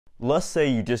Let's say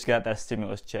you just got that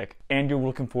stimulus check and you're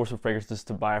looking for some fragrances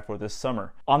to buy for this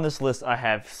summer. On this list, I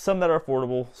have some that are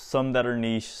affordable, some that are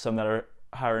niche, some that are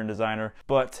higher end designer,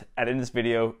 but at the end of this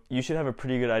video, you should have a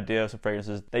pretty good idea of some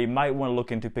fragrances that you might want to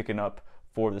look into picking up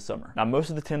for the summer. Now,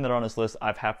 most of the 10 that are on this list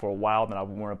I've had for a while that I've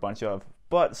worn a bunch of,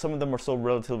 but some of them are still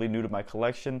relatively new to my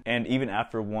collection, and even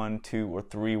after 1, 2, or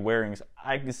 3 wearings,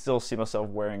 I can still see myself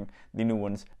wearing the new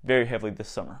ones very heavily this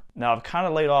summer. Now, I've kind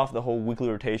of laid off the whole weekly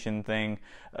rotation thing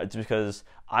just because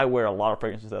I wear a lot of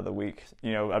fragrances the other week.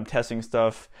 You know, I'm testing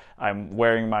stuff, I'm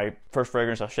wearing my first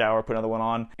fragrance, I'll shower, put another one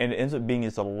on, and it ends up being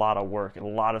just a lot of work, a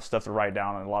lot of stuff to write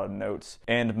down, and a lot of notes.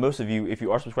 And most of you, if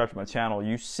you are subscribed to my channel,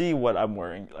 you see what I'm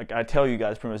wearing. Like, I tell you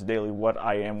guys pretty much daily what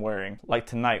I am wearing. Like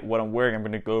tonight, what I'm wearing, I'm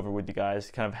going to go over with you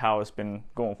guys kind of how it's been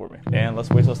going for me. And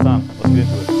let's waste less time. Let's get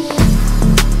into it.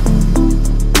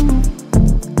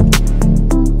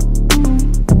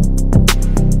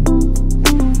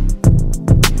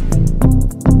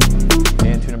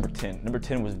 Number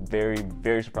 10 was very,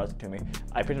 very surprising to me.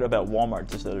 I picked it up at Walmart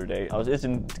just the other day. I was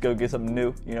itching to go get something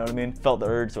new, you know what I mean? Felt the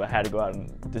urge, so I had to go out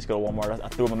and just go to Walmart. I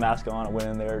threw my mask on, I went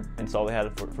in there and saw they had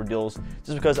it for deals.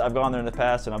 Just because I've gone there in the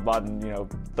past and I've bought, you know,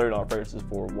 $30 fragrances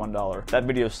for $1. That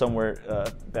video is somewhere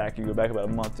back, you go back about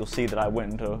a month, you'll see that I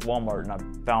went into Walmart and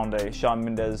I found a Shawn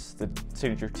Mendes, the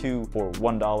Signature 2 for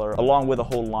 $1, along with a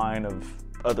whole line of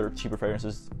other cheaper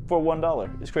fragrances for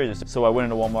 $1. It's crazy. So I went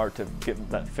into Walmart to get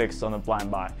that fixed on the blind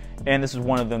buy, and this is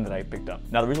one of them that I picked up.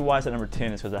 Now, the reason why I said number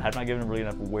 10 is because I had not given it really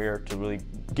enough wear to really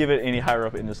give it any higher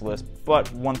up in this list.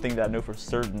 But one thing that I know for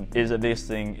certain is that this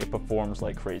thing, it performs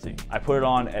like crazy. I put it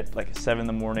on at like 7 in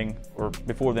the morning, or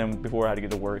before I had to get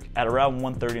to work. At around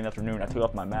 1:30 in the afternoon, I took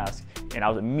off my mask and I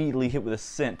was immediately hit with a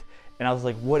scent. And I was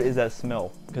like, what is that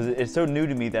smell? Because it's so new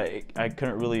to me that I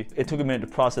couldn't really, it took a minute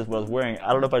to process what I was wearing.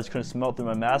 I don't know if I just couldn't smell it through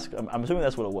my mask. I'm assuming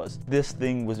that's what it was. This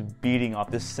thing was beating off,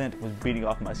 this scent was beating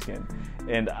off my skin.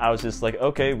 And I was just like,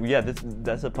 okay, yeah,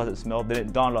 that's a pleasant smell. Then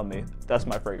it dawned on me, that's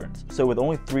my fragrance. So with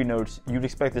only 3 notes, you'd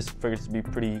expect this fragrance to be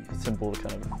pretty simple to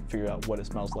kind of figure out what it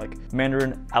smells like.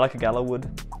 Mandarin, Alaka wood,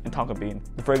 and tonka bean.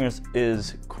 The fragrance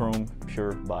is Chrome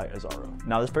Pure by Azzaro.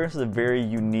 Now, this fragrance has a very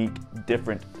unique,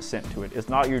 different scent to it. It's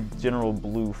not your general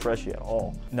blue freshie at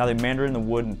all. Now, the mandarin, the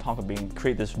wood, and tonka bean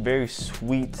create this very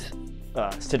sweet,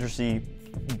 citrusy,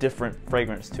 different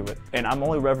fragrance to it. And I'm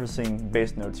only referencing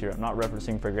base notes here. I'm not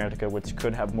referencing Fragrantica, which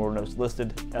could have more notes listed.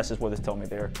 That's just what it's telling me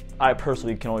there. I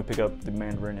personally can only pick up the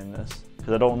mandarin in this,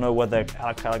 because I don't know what that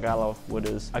Alaka wood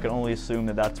is. I can only assume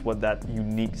that that's what that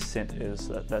unique scent is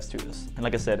that's to this. And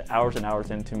like I said, hours and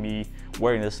hours into me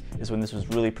wearing this is when this was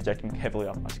really projecting heavily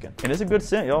off my skin. And it's a good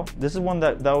scent, y'all. This is one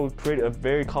that will create a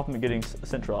very compliment-getting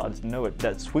scent trail. I just know it.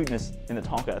 That sweetness in the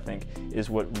tonka, I think, is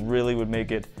what really would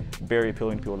make it very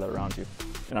appealing to people that are around you.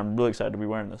 And I'm really excited to be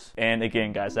wearing this. And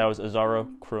again, guys, that was Azzaro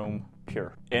Chrome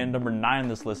Pure. And number 9 on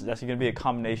this list is actually going to be a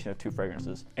combination of 2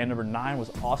 fragrances. And number 9 was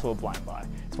also a blind buy.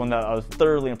 It's one that I was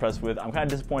thoroughly impressed with. I'm kind of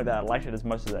disappointed that I liked it as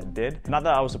much as I did. Not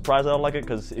that I was surprised that I like it,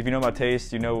 because if you know my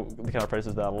taste, you know the kind of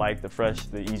fragrances that I like, the fresh,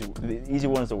 the easy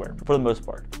ones to wear, for the most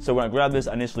part. So when I grabbed this,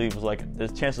 I initially was like, the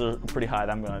chances are pretty high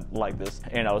that I'm going to like this,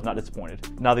 and I was not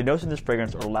disappointed. Now, the notes in this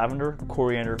fragrance are lavender,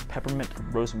 coriander, peppermint,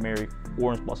 rosemary,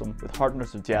 orange blossom, with heart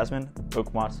notes of jasmine,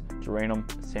 oak moss, geranium,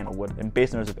 sandalwood, and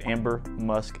base notes of amber,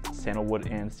 musk, sandalwood,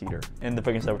 and cedar. And the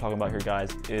fragrance that we're talking about here,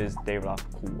 guys, is Davidoff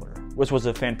Cool Water, which was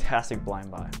a fantastic blind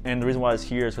buy. And the reason why it's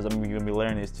here is because I'm going to be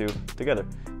layering these 2 together.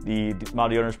 The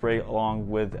mild deodorant spray along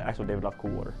with the actual Davidoff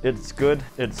Cool Water. It's good,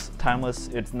 it's timeless,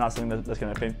 it's not something that's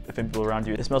going to offend people around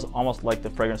you. It smells almost like the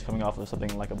fragrance coming off of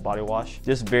something like a body wash.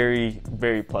 Just very,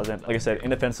 very pleasant. Like I said,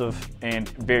 inoffensive and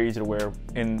very easy to wear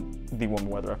in the warm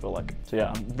weather, I feel like. So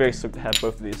yeah, I'm very stoked to have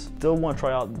both of these. Still want to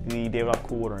try out the Davidoff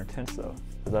Cool Water Intense though,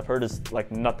 because I've heard it's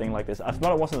like nothing like this. I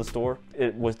smelled it once in the store.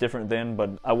 It was different then, but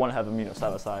I want to have them, you know,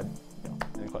 side by side, you know,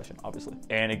 in the collection, obviously.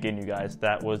 And again, you guys,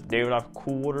 that was Davidoff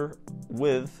Cool Water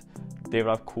with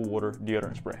Davidoff Cool Water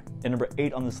deodorant spray. And number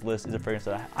 8 on this list is a fragrance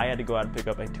that I had to go out and pick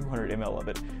up a 200 ml of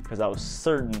it, because I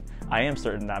am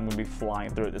certain that I'm gonna be flying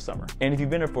through it this summer. And if you've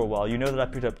been here for a while, you know that I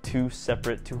picked up 2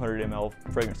 separate 200 ml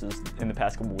fragrances in the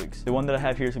past couple weeks. The one that I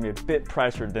have here is gonna be a bit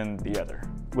pricier than the other.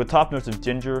 With top notes of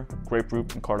ginger,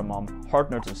 grapefruit, and cardamom,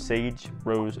 heart notes of sage,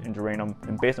 rose, and geranium,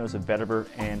 and base notes of vetiver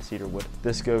and cedarwood.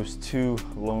 This goes to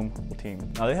L'Homme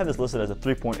Ultime. Now, they have this listed as a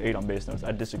 3.8 on base notes.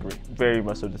 I disagree. Very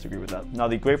much so disagree with that. Now,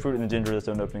 the grapefruit and the ginger that's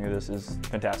on the opening of this is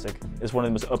fantastic. It's one of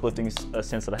the most uplifting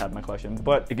scents that I have in my collection,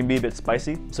 but it can be a bit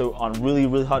spicy. So on really,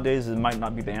 really hot days, it might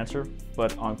not be the answer,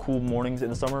 but on cool mornings in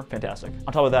the summer, fantastic.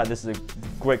 On top of that, this is a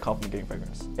great compliment-getting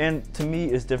fragrance. And to me,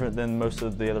 it's different than most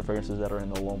of the other fragrances that are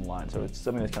in the L'Homme line, so it's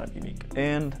something that's kind of unique.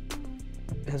 And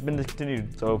it has been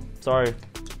discontinued, so sorry.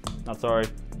 Not sorry.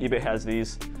 eBay has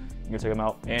these. You can check them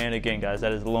out. And again, guys,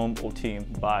 that is L'Homme Ultime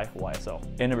by YSL.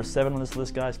 And number 7 on this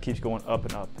list, guys, keeps going up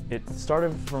and up. It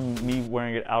started from me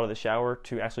wearing it out of the shower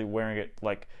to actually wearing it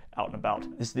like out and about.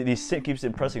 The scent keeps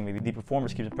impressing me. The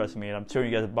performance keeps impressing me, and I'm showing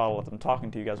you guys a bottle of it. I'm talking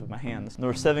to you guys with my hands.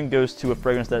 Number 7 goes to a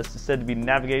fragrance that is said to be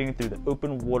navigating through the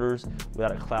open waters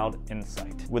without a cloud in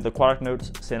sight. With aquatic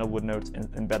notes, sandalwood notes,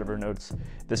 and vetiver notes,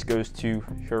 this goes to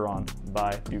Huron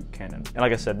by Buchanan. And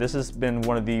like I said, this has been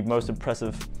one of the most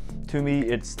impressive to me.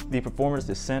 It's the performance,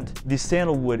 the scent. The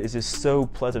sandalwood is just so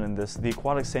pleasant in this. The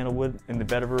aquatic sandalwood and the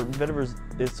vetiver,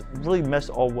 it's really meshed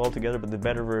all well together, but the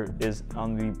vetiver is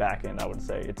on the back end, I would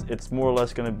say. It's more or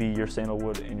less gonna be your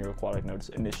sandalwood and your aquatic notes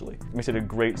initially. It makes it a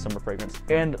great summer fragrance.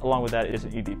 And along with that is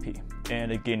an EDP.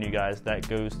 And again, you guys, that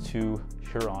goes to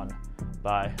Huron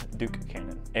by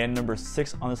Buchanan. And number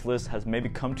 6 on this list has maybe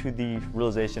come to the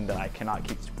realization that I cannot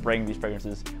keep spraying these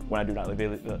fragrances when I do nightly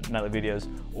videos,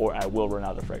 or I will run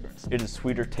out of fragrance. It is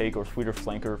Sweeter Take or Sweeter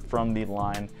Flanker from the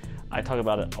line. I talk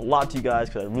about it a lot to you guys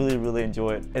because I really enjoy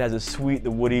it. It has a sweet, the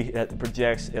woody, it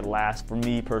projects, it lasts. For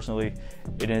me personally,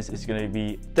 it's gonna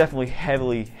be definitely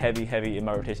heavy in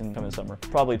my rotation coming summer.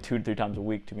 Probably 2 to 3 times a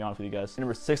week, to be honest with you guys.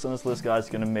 Number 6 on this list, guys, is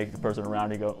gonna make the person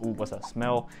around you go, ooh, what's that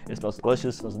smell? It smells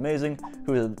delicious, it smells amazing.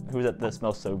 Who is that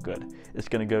smells so good? It's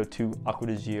gonna go to Acqua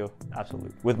di Gio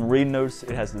Absolute. With marine notes,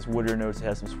 it has this woodier notes, it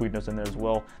has some sweet notes in there as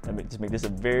well. That just make this a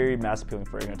very mass appealing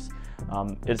fragrance.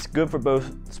 It's good for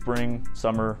both spring,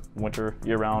 summer, winter,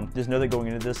 year-round. Just know that going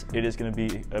into this, it is going to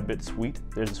be a bit sweet.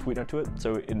 There's a sweet note to it.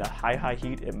 So in the high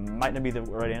heat, it might not be the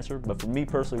right answer, but for me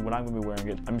personally, when I'm going to be wearing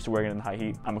it, I'm used to wearing it in the high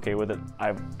heat. I'm okay with it.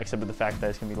 I've accepted the fact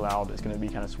that it's going to be loud. It's going to be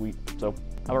kind of sweet. So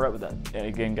I'm alright with that. And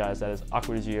again, guys, that is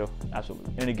Acqua di Gio Absolute.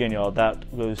 And again, y'all,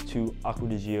 that goes to Acqua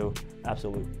di Gio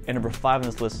Absolute. And number 5 on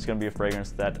this list is going to be a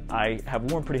fragrance that I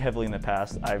have worn pretty heavily in the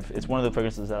past. It's one of the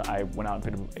fragrances that I went out and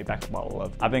picked up a backup bottle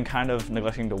of. I've been kind of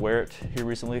neglecting to wear it here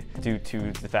recently due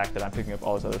to the fact that I'm picking up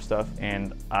all this other stuff,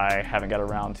 and I haven't got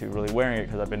around to really wearing it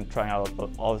because I've been trying out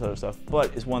all this other stuff.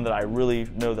 But it's one that I really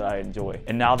know that I enjoy.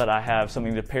 And now that I have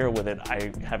something to pair with it,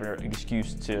 I have an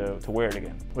excuse to wear it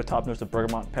again. With top notes of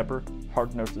bergamot pepper,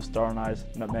 heart notes of star anise,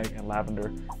 nutmeg, and lavender,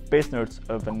 base notes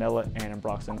of vanilla and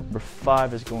ambroxan. Number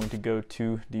 5 is going to go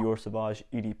to Dior Sauvage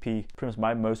EDP. Pretty much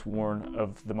my most worn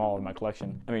of them all in my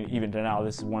collection. I mean, even to now,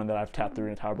 this is one that I've tapped through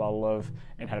an entire bottle of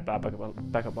and had a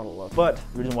backup bottle of. But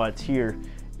the reason why it's here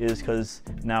is because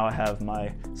now I have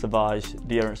my Sauvage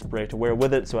deodorant spray to wear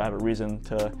with it, so I have a reason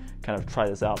to kind of try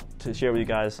this out, to share with you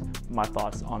guys my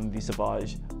thoughts on the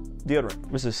Sauvage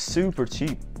deodorant. This is super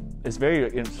cheap. It's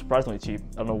very surprisingly cheap.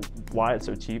 I don't know why it's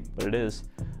so cheap, but it is.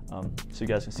 So you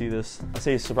guys can see this. I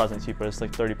say it's surprisingly cheap, but it's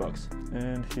like 30 bucks.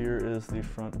 And here is the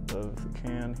front of the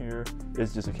can here.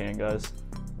 It's just a can, guys.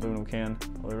 Aluminum can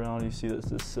all the way around. You see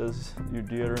this says your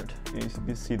deodorant. And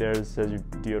you see there it says your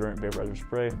deodorant vaporizer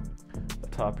spray. At the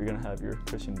top, you're gonna have your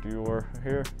Christian Dior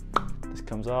here. This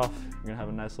comes off. You're gonna have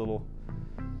a nice little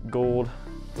gold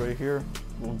right here,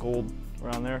 little gold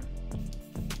around there.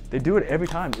 They do it every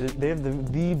time. They have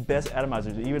the best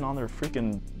atomizers, even on their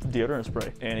freaking deodorant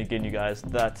spray. And again, you guys,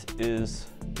 that is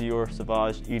Dior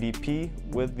Sauvage EDP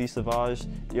with the Sauvage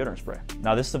deodorant spray.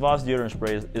 Now, this Sauvage deodorant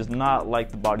spray is not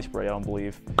like the body spray, I don't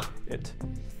believe. It's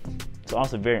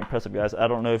honestly very impressive, guys. I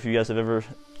don't know if you guys have ever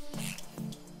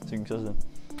seen this.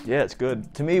 Yeah, it's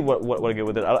good. To me, what I get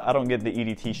with it, I don't get the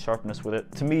EDT sharpness with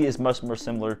it. To me, it's much more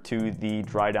similar to the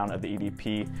dry down of the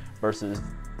EDP versus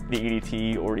the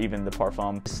EDT or even the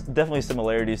Parfum. It's definitely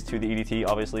similarities to the EDT,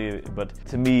 obviously, but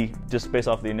to me, just based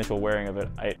off the initial wearing of it,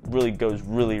 it really goes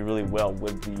really well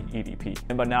with the EDP.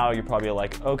 And by now, you're probably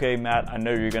like, okay, Matt, I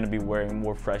know you're gonna be wearing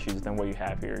more freshies than what you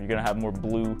have here. You're gonna have more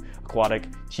blue, aquatic,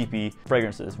 cheapy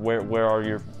fragrances. Where are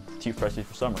your cheap freshies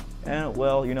for summer? And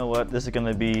well, you know what? This is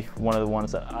gonna be one of the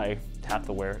ones that I have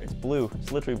to wear. It's blue,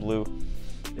 it's literally blue.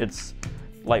 It's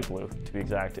light blue, to be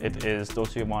exact. It is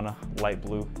Dolce & Gabbana Light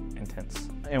Blue Intense.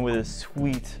 And with a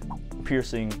sweet,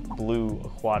 piercing blue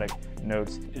aquatic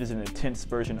notes, it is an intense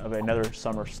version of another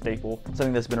summer staple.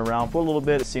 Something that's been around for a little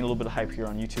bit. It's seen a little bit of hype here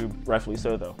on YouTube, rightfully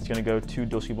so though. It's gonna go to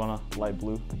Dolce & Gabbana Light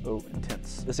Blue Eau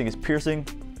Intense. This thing is piercing,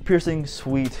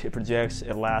 sweet, it projects,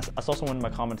 it lasts. I saw someone in my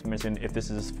comments mention if this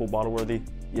is full bottle worthy.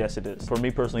 Yes, it is. For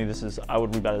me personally, I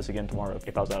would rebuy this again tomorrow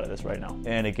if I was out of this right now.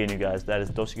 And again, you guys, that is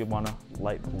Dolce & Gabbana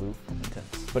Light Blue Intense.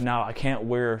 But now I can't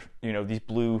wear, these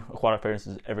blue aquatic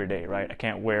fragrances every day, right? I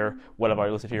can't wear what I've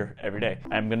already listed here every day.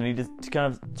 I'm gonna need to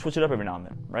kind of switch it up every now and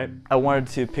then, right? I wanted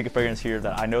to pick a fragrance here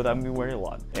that I know that I'm gonna be wearing a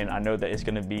lot, and I know that it's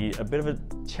gonna be a bit of a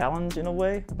challenge in a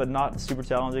way, but not super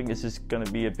challenging. It's just gonna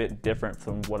be a bit different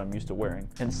from what I'm used to wearing.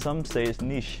 And some say it's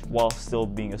niche while still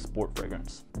being a sport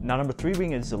fragrance. Now, number 3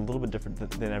 being is a little bit different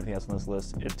than everything else on this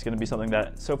list. It's gonna be something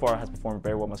that so far has performed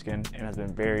very well on my skin and has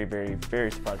been very, very,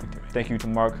 very surprising to me. Thank you to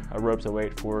Mark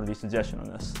Ropes08 for the suggestion on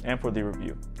this and for the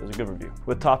review. It was a good review.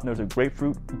 With top notes of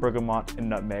grapefruit, bergamot, and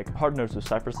nutmeg, hard notes of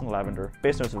cypress and lavender,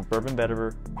 base notes of bourbon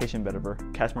vetiver, Haitian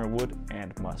vetiver, cashmere wood,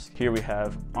 and musk. Here we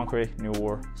have Ancre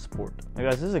Noir Sport. Now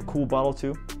guys, this is a cool bottle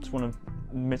too. Just want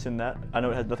to mention that. I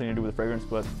know it has nothing to do with the fragrance,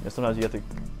 but sometimes you have to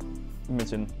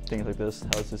mention things like this,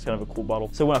 how it's just kind of a cool bottle.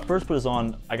 So when I first put this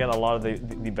on, I got a lot of the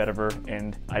vetiver,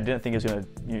 and I didn't think it was going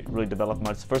to really develop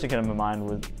much. The first thing that came to my mind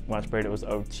was when I sprayed it was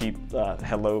Oh Cheap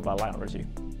Hello by Lionel Richie.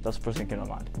 That's the first thing that came to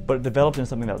mind. But it developed into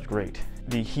something that was great.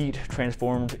 The heat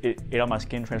transformed, it on my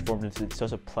skin transformed into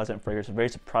such a pleasant fragrance, a very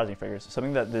surprising fragrance.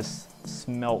 Something that this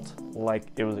smelt like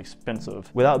it was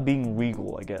expensive without being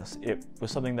regal, I guess. It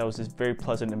was something that was just very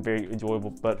pleasant and very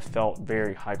enjoyable, but felt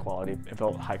very high quality. It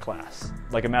felt high class.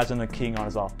 Like imagine a king on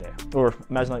his off day. Or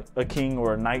imagine like a king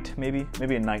or a knight, maybe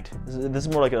a knight. This is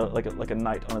more like a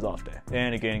knight on his off day.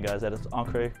 And again, guys, that is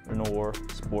Ancre Noir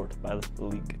Sport by the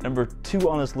League. Number 2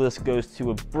 on this list goes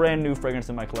to a brand new fragrance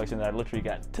in my collection that I literally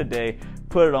got today.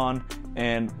 Put it on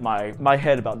and my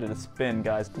head about did a spin,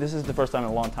 guys. This is the first time in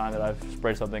a long time that I've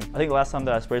sprayed something. I think the last time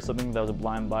that I sprayed something that was a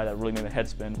blind buy that really made my head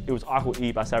spin, it was Aqua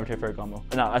E by Saboteur Ferragamo.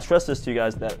 And now I stress this to you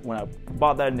guys that when I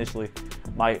bought that initially,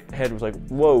 my head was like,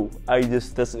 whoa,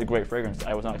 that's a great fragrance.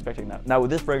 I was not expecting that. Now with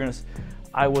this fragrance,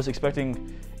 I was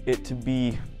expecting it to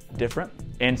be different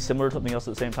and similar to something else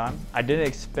at the same time. I didn't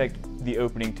expect the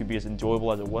opening to be as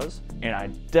enjoyable as it was, and I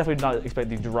definitely did not expect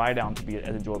the dry down to be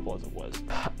as enjoyable as it was.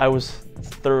 I was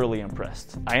thoroughly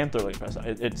impressed. I am thoroughly impressed.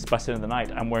 It's by Scent of the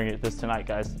Night. I'm wearing this tonight,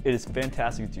 guys. It is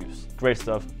fantastic juice, great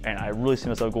stuff, and I really see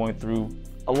myself going through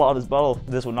a lot of this bottle.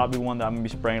 This will not be one that I'm gonna be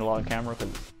spraying a lot on camera because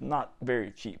it's not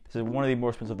very cheap. This is one of the more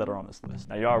expensive that are on this list.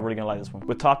 Now y'all are really gonna like this one.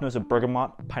 With top notes of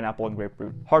bergamot, pineapple, and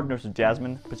grapefruit, hard notes of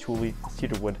jasmine, patchouli,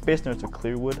 cedarwood, base notes of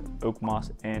clearwood, oak moss,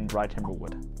 and dry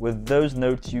timberwood. With those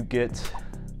notes, you get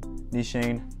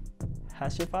Nishane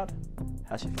Hashifat.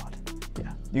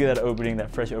 Yeah, you get that opening,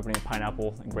 that fresh opening of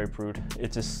pineapple and grapefruit.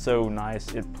 It's just so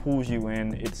nice. It pulls you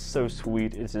in. It's so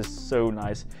sweet. It's just so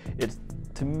nice. It's,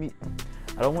 to me,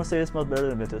 I don't want to say it smells better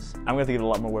than Ventus. I'm going to have to give it a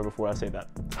lot more wear before I say that.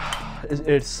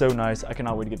 It's so nice. I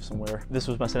cannot wait to give it some wear. This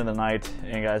was my Scent of the Night,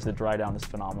 and guys, the dry down is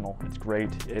phenomenal. It's great.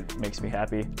 It makes me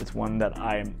happy. It's one that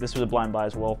this was a blind buy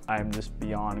as well. I am just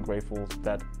beyond grateful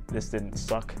that this didn't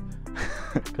suck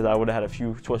because I would have had a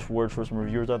few choice words for some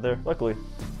reviewers out there. Luckily,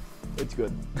 it's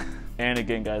good. And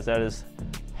again, guys, that is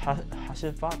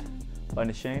Hashifat by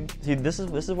Nishane. See, this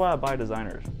is why I buy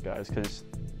designers, guys, because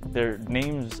their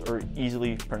names are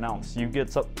easily pronounced. You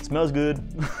get something, it smells good.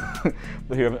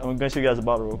 But here, I'm gonna show you guys the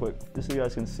bottle real quick, just so you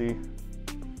guys can see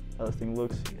how this thing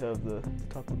looks. You have the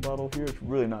top of the bottle here. It's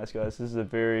really nice, guys. This is a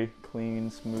very clean,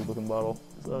 smooth looking bottle.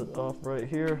 So off right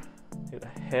here. Get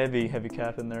a heavy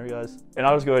cap in there, guys. And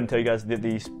I'll just go ahead and tell you guys that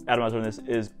the atomizer on this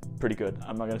is pretty good.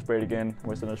 I'm not gonna spray it again,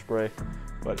 waste another spray,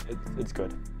 but it's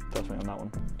good. Trust me on that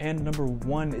one. And number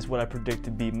 1 is what I predict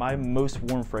to be my most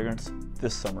worn fragrance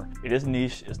this summer. It is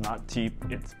niche, it's not cheap,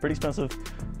 it's pretty expensive,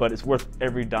 but it's worth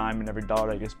every dime and every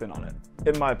dollar that you spend on it.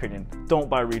 In my opinion, don't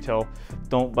buy retail,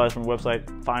 don't buy it from a website,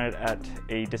 find it at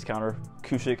a discounter,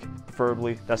 Kushik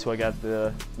preferably. That's who I got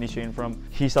the Nishane from.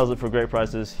 He sells it for great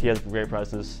prices, he has it for great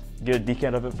prices. Get a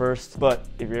decant of it first, but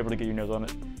if you're able to get your nose on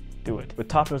it, do it. With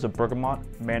top notes of bergamot,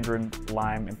 mandarin,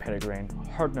 lime, and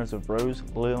petitgrain, hard notes of rose,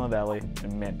 lily in the valley,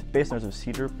 and mint. Base notes of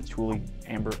cedar, patchouli,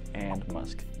 amber, and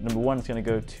musk. Number 1 is going to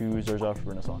go to Xerjoff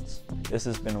Renaissance. This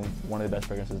has been one of the best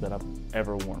fragrances that I've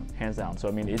ever worn, hands down. So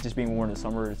I mean, it's just being worn in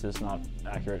summer is just not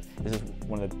accurate. This is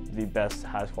one of the best,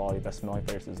 highest quality, best smelling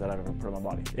fragrances that I've ever put on my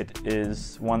body. It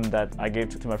is one that I gave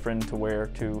to my friend to wear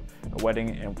to a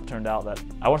wedding, and it turned out that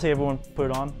I want to say everyone put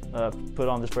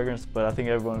on this fragrance, but I think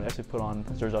everyone actually put on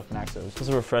Xerjoff Naxos. This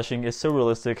is refreshing. It's so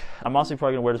realistic. I'm honestly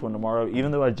probably gonna wear this one tomorrow,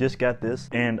 even though I just got this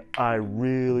and I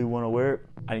really want to wear it.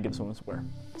 I need to give someone to wear.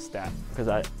 Stat, because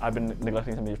I've been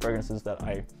neglecting some of these fragrances that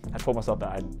I told myself that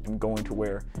I am going to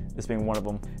wear, this being one of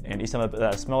them, and each time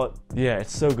that I smell it, yeah,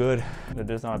 it's so good.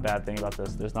 There's not a bad thing about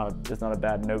this. There's not a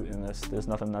bad note in this. There's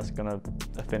nothing that's gonna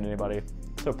offend anybody.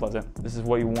 So pleasant. This is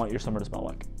what you want your summer to smell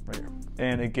like, right here.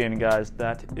 And again, guys,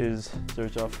 that is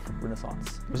Xerjoff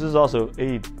Renaissance. This is also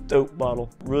a dope bottle.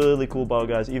 Really cool bottle,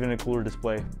 guys, even a cooler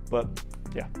display, but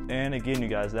yeah. And again, you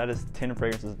guys, that is 10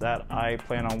 fragrances that I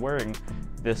plan on wearing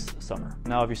this summer.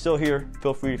 Now, if you're still here,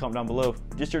 feel free to comment down below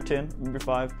just your 10, maybe your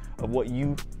 5 of what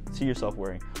you see yourself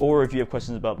wearing. Or if you have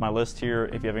questions about my list here,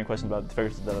 if you have any questions about the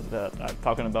figures that I'm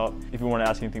talking about, if you want to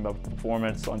ask anything about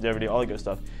performance, longevity, all that good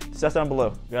stuff, just ask down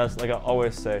below. Guys, like I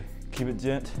always say, keep it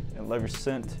gent and love your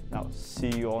scent. And I'll see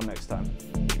you all next time.